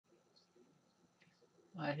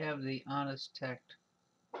I have the Honestech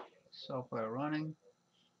software running.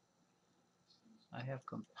 I have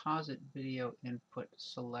composite video input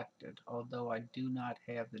selected, although I do not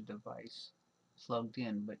have the device plugged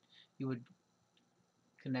in, but you would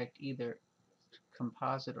connect either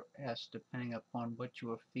composite or S depending upon what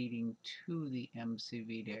you are feeding to the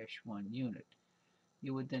MCV-1 unit.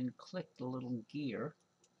 You would then click the little gear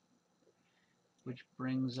which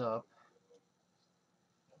brings up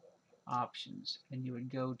options, and you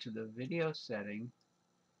would go to the video setting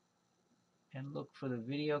and look for the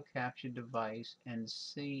video capture device and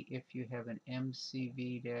see if you have an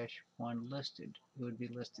MCV-1 listed. It would be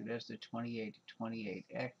listed as the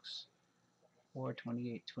 2828X or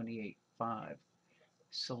 28285.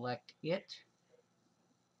 Select it.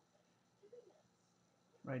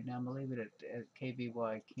 Right now I'm going to leave it at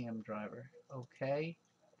KBY cam driver. OK.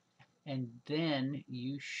 And then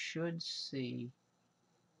you should see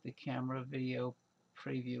the camera video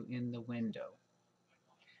preview in the window.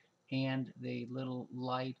 And the little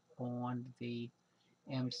light on the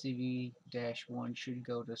MCV-1 should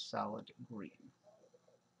go to solid green.